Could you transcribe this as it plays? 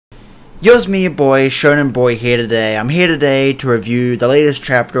Yo, it's me, your boy, Shonen Boy here today. I'm here today to review the latest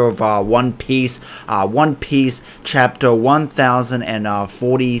chapter of One Piece, One Piece chapter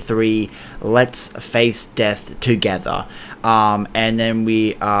 1043, Let's Face Death Together. And then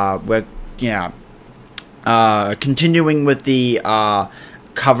we're continuing with the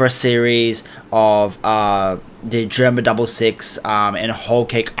cover series of the Germa 66 in Whole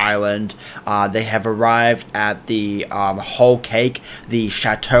Cake Island. They have arrived at the Whole Cake. The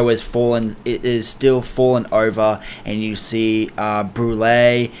chateau is still fallen over, and you see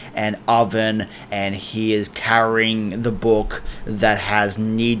Brule and Oven, and he is carrying the book that has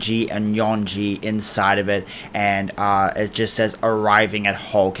Niji and Yonji inside of it, and it just says arriving at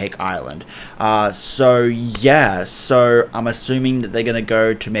Whole Cake Island. So I'm assuming that they're gonna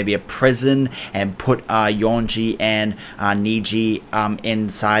go to maybe a prison and put Yonji and Niji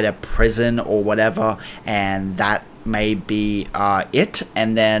inside a prison or whatever, and that may be it.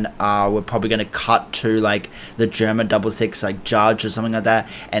 And then we're probably going to cut to like the Germa 66 like judge or something like that,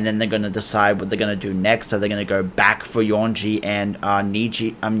 and then they're going to decide what they're going to do next. Are they going to go back for Yonji and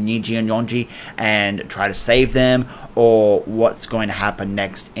Niji and Yonji and try to save them, or what's going to happen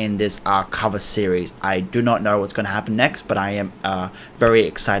next in this cover series? I do not know what's going to happen next, but I am very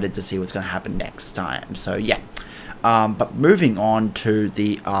excited to see what's going to happen next time. So yeah. But moving on to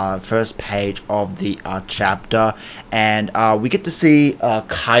the first page of the chapter, and we get to see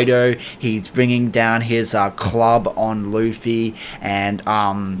Kaido. He's bringing down his club on Luffy, and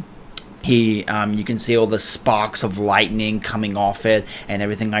you can see all the sparks of lightning coming off it and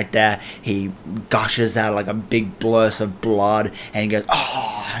everything like that. He gushes out like a big burst of blood, and he goes,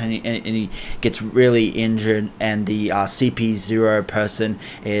 oh, and he gets really injured, and the CP0 person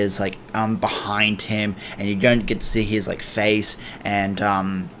is like behind him, and you don't get to see his like face, and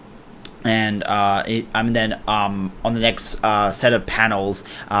then on the next set of panels,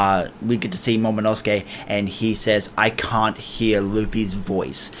 we get to see Momonosuke, and he says, "I can't hear Luffy's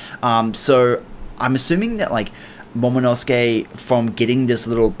voice." So I'm assuming that like Momonosuke, from getting this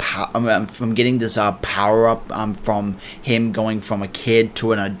little power up from him going from a kid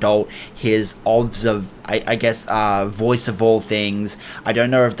to an adult, his voice of all things. I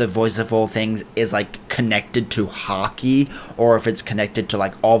don't know if the voice of all things is like connected to haki, or if it's connected to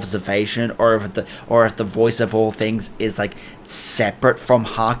like observation, or if the voice of all things is like separate from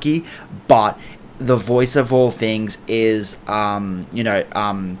haki. But the voice of all things is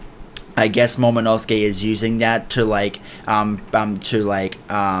I guess Momonosuke is using that to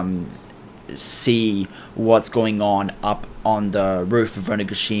see what's going on up on the roof of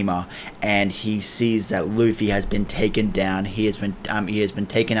Onigashima, and he sees that Luffy has been taken down. He has been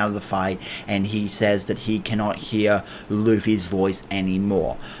taken out of the fight, and he says that he cannot hear Luffy's voice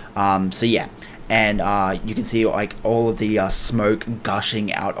anymore. So yeah. And you can see like all of the smoke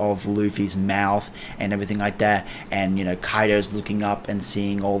gushing out of Luffy's mouth and everything like that. And Kaido's looking up and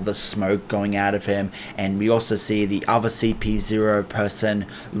seeing all the smoke going out of him. And we also see the other CP0 person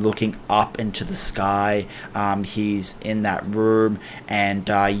looking up into the sky. He's in that room, and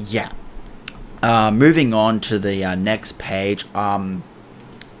yeah. Moving on to the next page.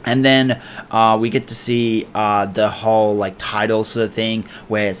 And then we get to see the whole like title sort of thing,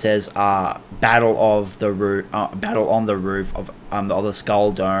 where it says battle on the roof of the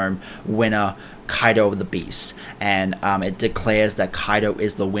Skull Dome, winner Kaido the Beast. And it declares that Kaido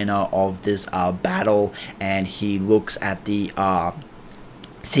is the winner of this battle, and he looks at the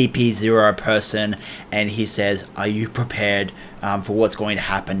CP0 person, and he says, "Are you prepared for what's going to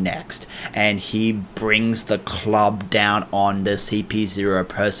happen next?" And he brings the club down on the CP0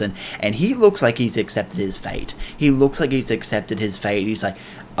 person, and he looks like he's accepted his fate. He's like,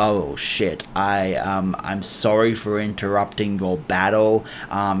 "Oh shit, I'm sorry for interrupting your battle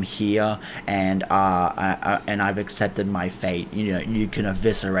here, and I've accepted my fate. You can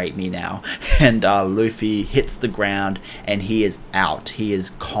eviscerate me now." And Luffy hits the ground, and he is out. He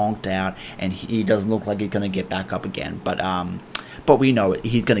is conked out, and he doesn't look like he's gonna get back up again. But we know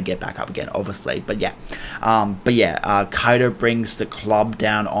he's gonna get back up again, obviously. But yeah, Kaido brings the club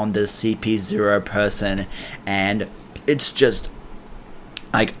down on the CP0 person, and it's just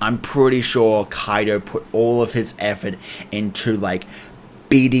like, I'm pretty sure Kaido put all of his effort into like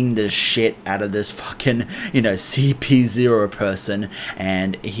beating the shit out of this fucking CP0 person,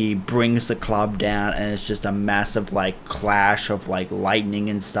 and he brings the club down, and it's just a massive like clash of like lightning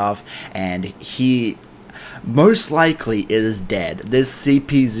and stuff, and he most likely is dead. This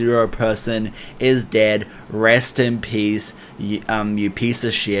CP0 person is dead. Rest in peace, you piece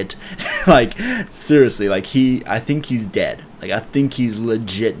of shit. Like, seriously, like I think he's dead. Like, I think he's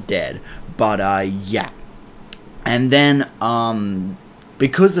legit dead. But yeah. And then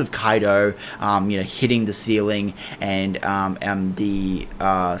because of Kaido, hitting the ceiling, and the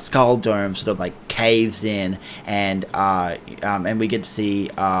Skull Dome sort of like caves in, and we get to see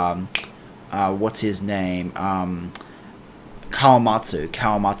what's his name,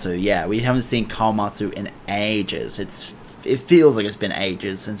 Kawamatsu. Yeah, we haven't seen Kawamatsu in ages. It feels like it's been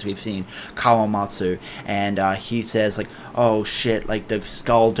ages since we've seen Kawamatsu, and he says like, oh shit, like the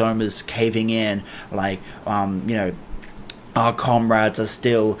Skull Dome is caving in, like our comrades are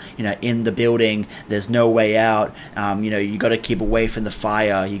still, in the building. There's no way out. You got to keep away from the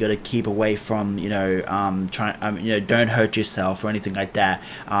fire. You got to keep away from, don't hurt yourself or anything like that.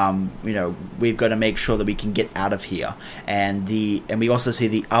 We've got to make sure that we can get out of here. And we also see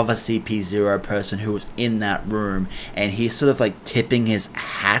the other CP0 person who was in that room, and he's sort of like tipping his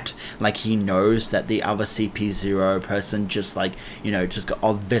hat, like he knows that the other CP0 person just got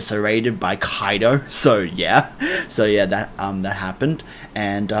eviscerated by Kaido. So yeah, that happened,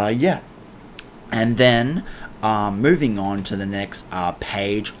 and and then moving on to the next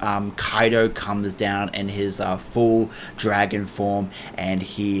page, Kaido comes down in his full dragon form, and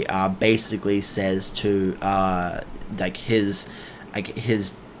he basically says to his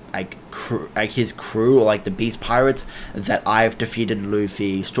crew, or like the Beast Pirates, that I've defeated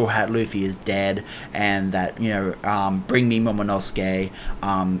Luffy, Straw Hat Luffy is dead, and that bring me Momonosuke.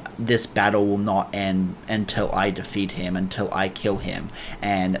 This battle will not end until I defeat him, until I kill him,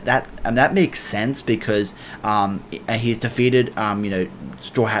 and that makes sense because he's defeated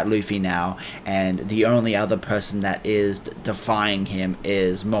Straw Hat Luffy now, and the only other person that is defying him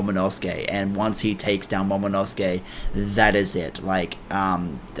is Momonosuke, and once he takes down Momonosuke, that is it. Like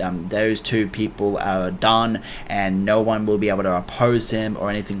those two people are done, and no one will be able to oppose him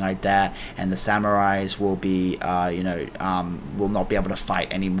or anything like that, and the samurais will be will not be able to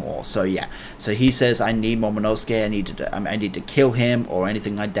fight anymore. So yeah, so he says, I need Momonosuke, I need to kill him or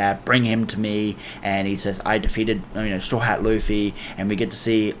anything like that, bring him to me. And he says, I defeated Straw Hat Luffy, and we get to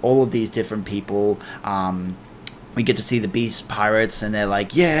see all of these different people. We get to see the Beast Pirates, and they're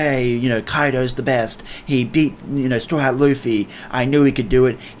like, yay, Kaido's the best. He beat, Straw Hat Luffy. I knew he could do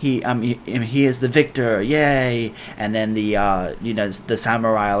it. He is the victor. Yay. And then the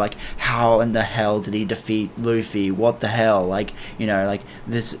samurai are like, how in the hell did he defeat Luffy? What the hell? Like,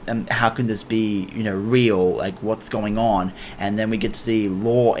 this, how can this be, real? Like, what's going on? And then we get to see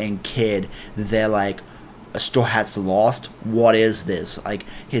Law and Kid. They're like, Straw Hat's lost. What is this? Like,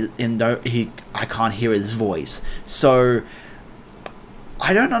 I can't hear his voice. So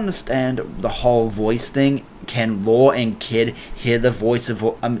I don't understand the whole voice thing. Can Law and Kid hear the voices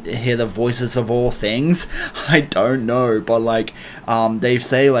of all things? I don't know, but like they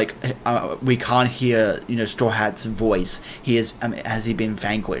say like we can't hear Straw Hat's voice. Has he been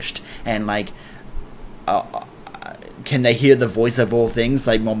vanquished? And like can they hear the voice of all things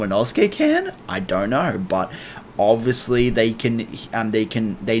like Momonosuke can? I don't know, but obviously they can.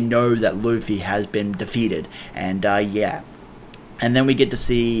 They know that Luffy has been defeated, and yeah. And then we get to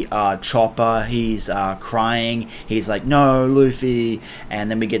see Chopper. He's crying. He's like, no, Luffy. And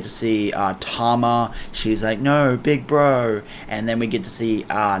then we get to see Tama. She's like, no, big bro. And then we get to see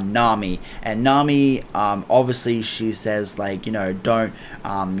Nami. And Nami, obviously, she says like, don't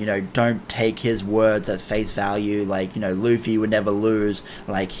take his words at face value. Like, Luffy would never lose.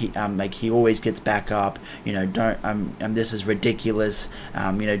 Like he always gets back up. Don't. This is ridiculous.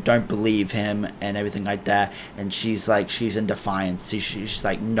 Don't believe him and everything like that. And she's in defiance. She's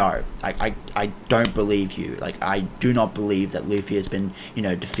like, no, I don't believe you. Like, I do not believe that Luffy has been,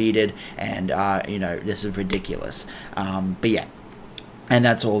 defeated, and, this is ridiculous. But yeah. And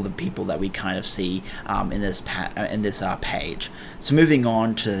that's all the people that we kind of see in this page. So moving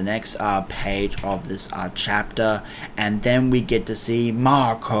on to the next page of this chapter, and then we get to see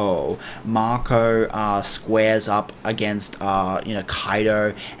Marco. Marco squares up against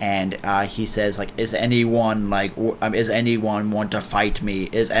Kaido, and he says like, is anyone want to fight me?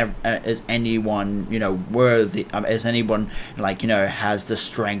 Is anyone worthy? Is anyone has the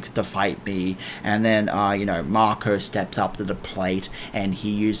strength to fight me? And then Marco steps up to the plate, and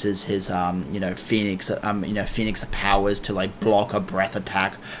he uses his Phoenix powers to like block a breath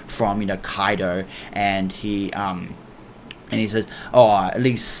attack from Kaido, and he says, oh, at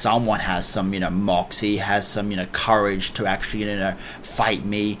least someone has some moxie, has some courage to actually fight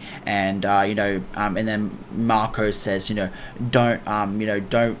me. And and then Marco says,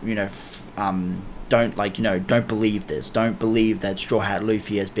 don't believe this. Don't believe that Straw Hat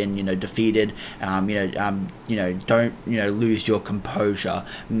Luffy has been, defeated. Don't, lose your composure.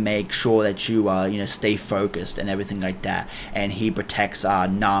 Make sure that you, stay focused and everything like that. And he protects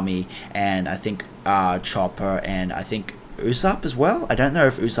Nami, and I think Chopper, and I think Usopp as well. I don't know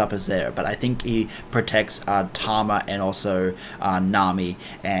if Usopp is there, but I think he protects Tama and also Nami,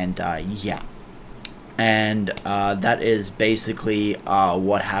 and yeah. And that is basically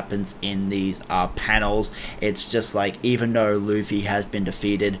what happens in these panels. It's just like, even though Luffy has been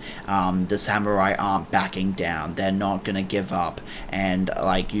defeated, the samurai aren't backing down. They're not gonna give up, and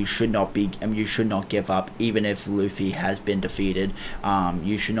like, you should not give up even if Luffy has been defeated.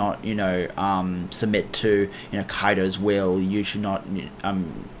 You should not, submit to Kaido's will. You should not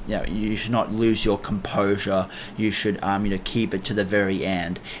you should not lose your composure. You should keep it to the very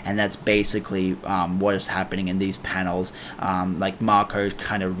end. And that's basically what is happening in these panels. Like, Marco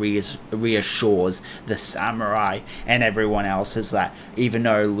kind of reassures the samurai and everyone else is that even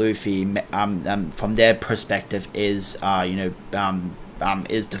though Luffy from their perspective is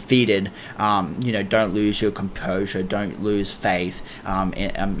is defeated, don't lose your composure, don't lose faith,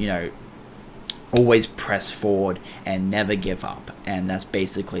 always press forward and never give up. And that's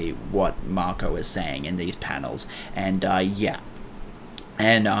basically what Marco is saying in these panels. And yeah.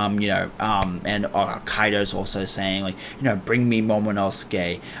 And Kaido's also saying, like, bring me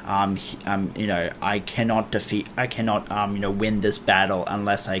Momonosuke. I cannot win this battle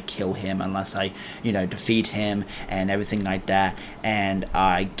unless I kill him, unless I defeat him and everything like that. And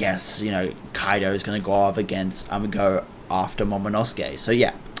I guess Kaido's gonna go up against go after Momonosuke. So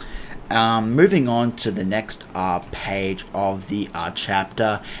yeah. Moving on to the next page of the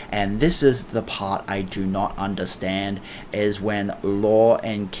chapter, and this is the part I do not understand, is when Law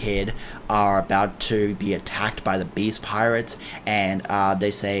and Kid are about to be attacked by the Beast Pirates, and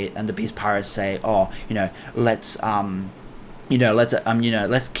the Beast Pirates say, oh, let's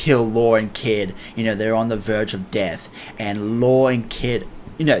let's kill Law and Kid. They're on the verge of death, and Law and Kid,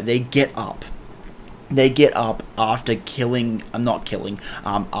 they get up. They get up after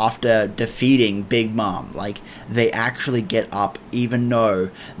after defeating Big Mom. Like, they actually get up, even though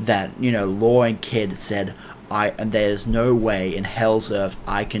that, Law and Kid said, there's no way in Hell's Earth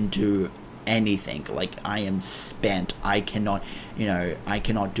I can do anything. Like, I am spent. I cannot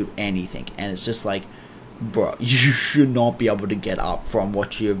do anything. And it's just like, bro, you should not be able to get up from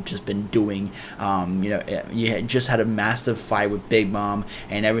what you've just been doing. You just had a massive fight with Big Mom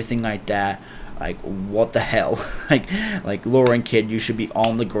and everything like that. Like, what the hell? like Law and Kid, you should be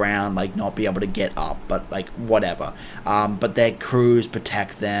on the ground, like, not be able to get up, but like, whatever. But their crews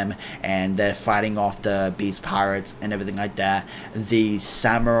protect them, and they're fighting off the Beast Pirates and everything like that. The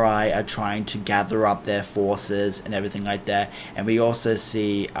samurai are trying to gather up their forces and everything like that. And we also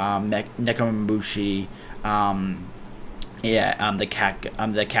see Nekomamushi, the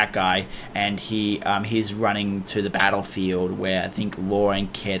cat guy, and he's running to the battlefield where I think Law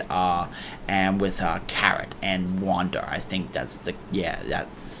and Kid are, and with Carrot and Wanda. I think that's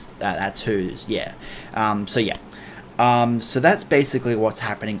who's so yeah. So that's basically what's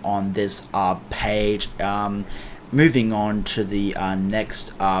happening on this page. Moving on to the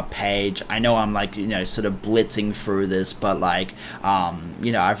next page. I know I'm like, sort of blitzing through this, but like,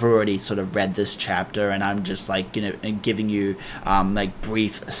 I've already sort of read this chapter, and I'm just like, giving you like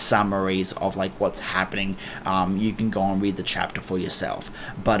brief summaries of like what's happening. You can go and read the chapter for yourself,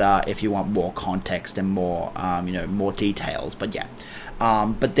 but if you want more context and more, more details, but yeah.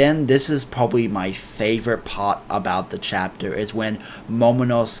 But then this is probably my favorite part about the chapter, is when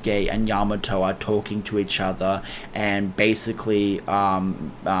Momonosuke and Yamato are talking to each other, and basically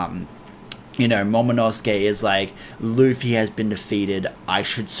Momonosuke is like, Luffy has been defeated, I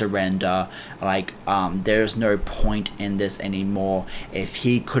should surrender. Like, there's no point in this anymore. If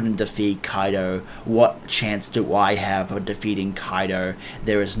he couldn't defeat Kaido, what chance do I have of defeating Kaido?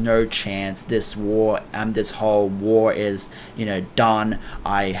 There is no chance. This war, this whole war is, done.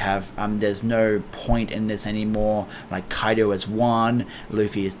 There's no point in this anymore. Like, Kaido has won,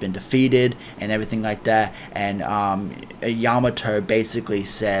 Luffy has been defeated, and everything like that. And Yamato basically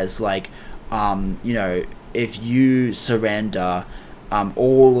says, like, if you surrender,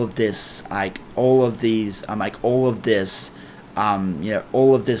 all of this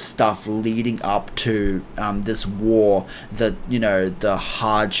stuff leading up to this war, the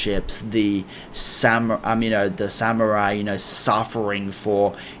hardships, the samurai, suffering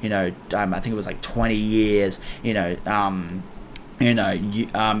for, I think it was like 20 years, like,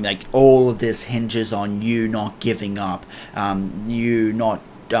 all of this hinges on you not giving up, you not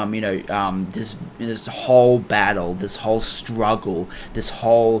this whole battle, this whole struggle, this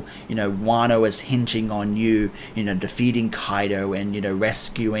whole, Wano is hinging on you, defeating Kaido and,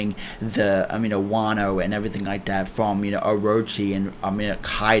 rescuing the, Wano and everything like that from, Orochi and,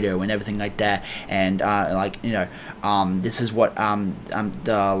 Kaido and everything like that. And, this is what,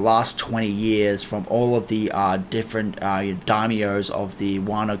 the last 20 years from all of the, different, daimyos of the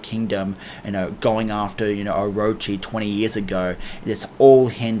Wano Kingdom, going after, Orochi 20 years ago. This all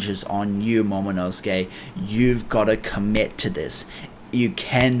hinges on you, Momonosuke. You've got to commit to this. You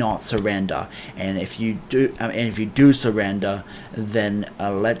cannot surrender, and if you do surrender, then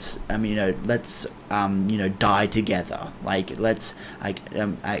let's die together.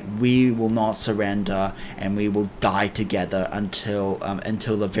 We will not surrender, and we will die together until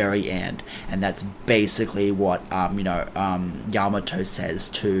the very end. And that's basically what Yamato says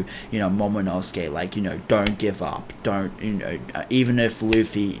to Momonosuke, don't give up, don't, even if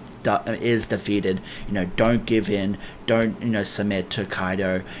Luffy is defeated, don't give in, don't submit to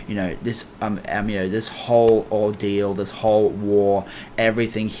Kaido. This whole ordeal, this whole war,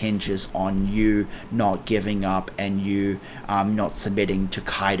 everything hinges on you not giving up and you not submitting to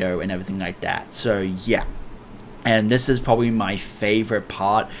Kaido and everything like that. So yeah. And this is probably my favorite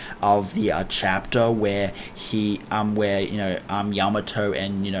part of the chapter, where Yamato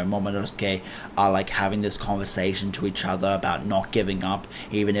and Momonosuke are having this conversation to each other about not giving up,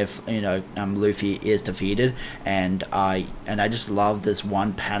 even if Luffy is defeated. And I just love this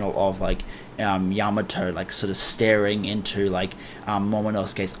one panel of Yamato sort of staring into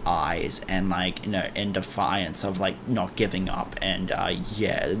Momonosuke's eyes and in defiance of not giving up. And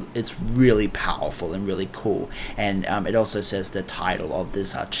yeah, it's really powerful and really cool. And it also says the title of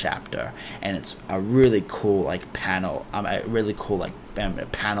this chapter, and it's a really cool panel, really cool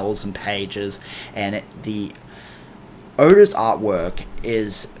panels and pages. And the Oda's artwork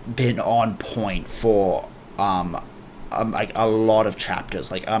is been on point for a lot of chapters,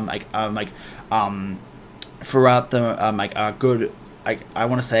 throughout the a good, I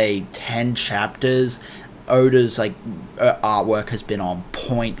want to say 10 chapters. Oda's artwork has been on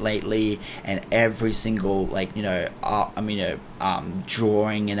point lately, and every single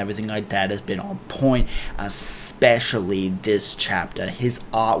drawing and everything like that has been on point. Especially this chapter, his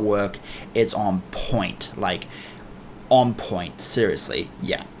artwork is on point, on point, seriously.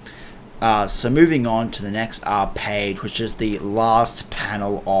 Yeah. So moving on to the next page, which is the last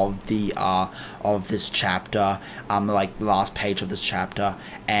panel of the of this chapter, the last page of this chapter,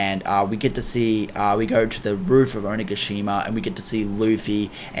 and we get to see, we go to the roof of Onigashima, and we get to see Luffy,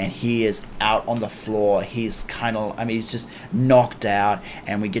 and he is out on the floor. He's he's just knocked out,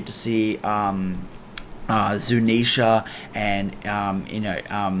 and we get to see Zunisha, and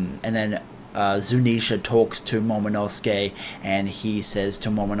and then Zunisha talks to Momonosuke, and he says to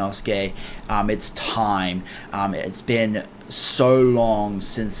Momonosuke, it's time. It's been so long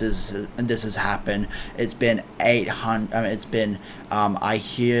since this has happened. It's been 800. I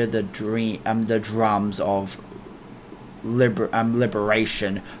hear the drums of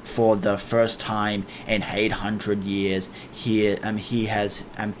liberation for the first time in 800 years. He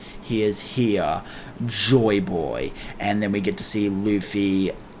is here, Joy Boy. And then we get to see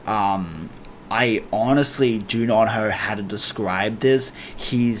Luffy. I honestly do not know how to describe this.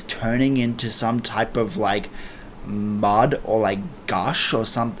 He's turning into some type of mud or gush or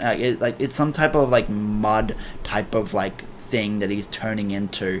something. It's some type of mud type of thing that he's turning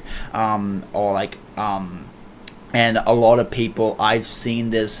into, and a lot of people, I've seen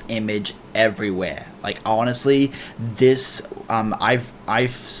this image everywhere. Honestly, this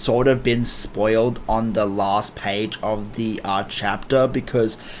I've sort of been spoiled on the last page of the chapter,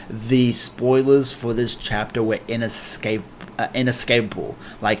 because the spoilers for this chapter were inescapable.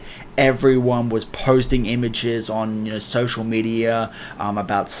 Everyone was posting images on social media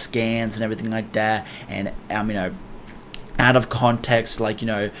about scans and everything like that, and out of context,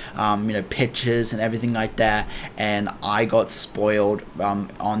 pictures and everything like that, and I got spoiled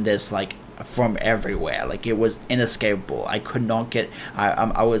on this from everywhere. It was inescapable. I could not get,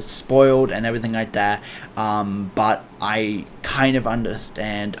 I was spoiled and everything like that, but I kind of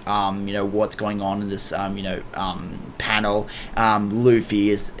understand what's going on in this panel. Luffy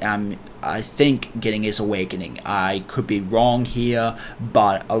is I think getting his awakening. I could be wrong here,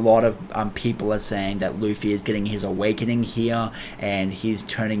 but a lot of people are saying that Luffy is getting his awakening here, and he's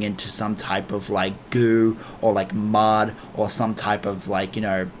turning into some type of goo or mud or some type of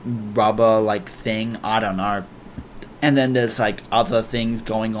rubber thing. I don't know. And then there's like other things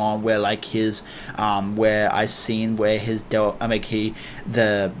going on where like his where I've seen where his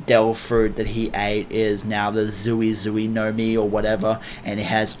the Del fruit that he ate is now the Zui no Mi or whatever, and it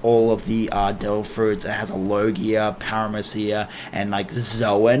has all of the Del fruits. It has a Logia, Paramecia, and like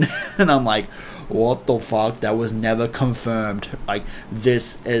Zoan. And I'm like, what the fuck? That was never confirmed. Like,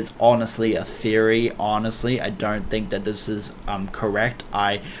 this is honestly a theory. Honestly, I don't think that this is correct.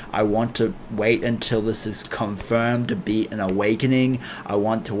 I want to wait until this is confirmed to be an awakening. I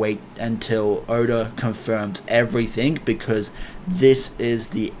want to wait until Oda confirms everything, because this is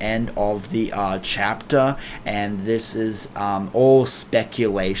the end of the chapter, and this is all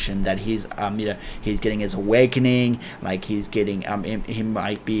speculation that he's he's getting his awakening, like he's getting he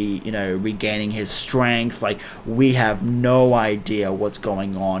might be regaining his strength. Like, we have no idea what's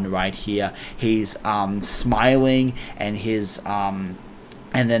going on right here. He's smiling, and his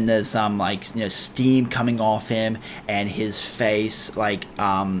and then there's some steam coming off him, and his face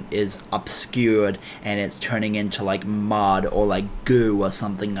is obscured, and it's turning into like mud or like goo or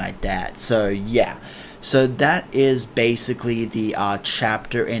something like that. So yeah. So that is basically the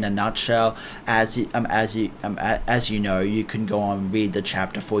chapter in a nutshell. As you know, you can go on and read the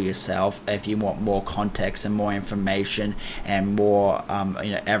chapter for yourself if you want more context and more information and more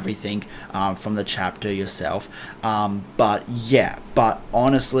everything from the chapter yourself. But yeah, but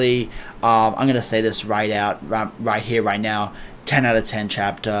honestly, I'm gonna say this right here, right now. 10 out of 10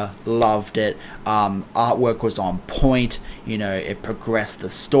 chapter, loved it. Artwork was on point, it progressed the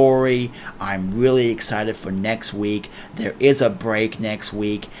story. I'm really excited for next week. There is a break next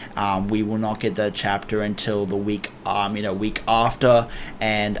week. We will not get the chapter until the week week after,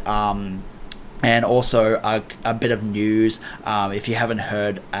 and also a bit of news. If you haven't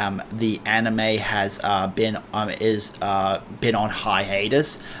heard, the anime has been on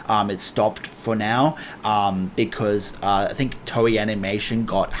hiatus. It stopped for now because I think Toei Animation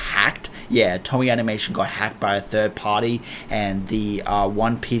got hacked. Yeah, Toei Animation got hacked by a third party, and the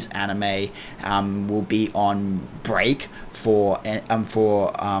One Piece anime will be on break for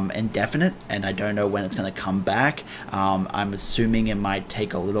indefinite, and I don't know when it's going to come back. I'm assuming it might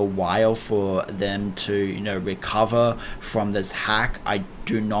take a little while for them to recover from this hack. I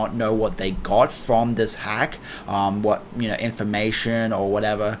do not know what they got from this hack, what information or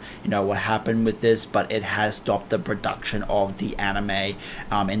whatever what happened with this, but it has stopped the production of the anime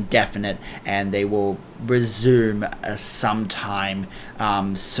indefinite, and they will resume sometime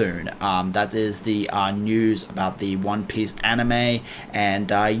soon. That is the news about the One Piece anime, and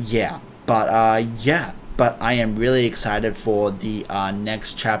yeah, but I am really excited for the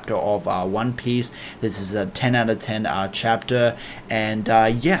next chapter of One Piece. This is a 10 out of 10 chapter, and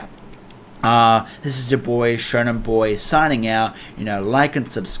yeah. This is your boy, Shonen Boy, signing out. Like and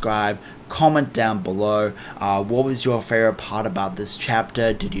subscribe. Comment down below. What was your favorite part about this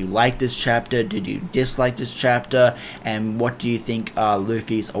chapter? Did you like this chapter? Did you dislike this chapter? And what do you think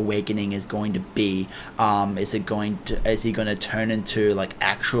Luffy's awakening is going to be? Is he going to turn into like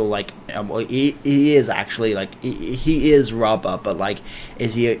actual well, he is actually he is rubber, but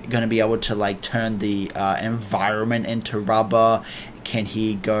is he going to be able to turn the environment into rubber? Can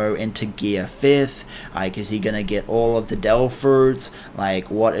he go into gear 5th? Is he gonna get all of the Del fruits?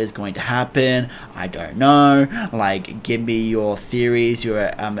 What is going to happen? I don't know. Give me your theories,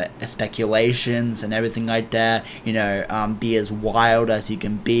 your speculations, and everything like that. Be as wild as you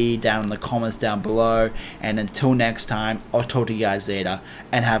can be down in the comments down below. And until next time, I'll talk to you guys later,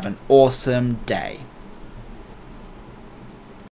 and have an awesome day.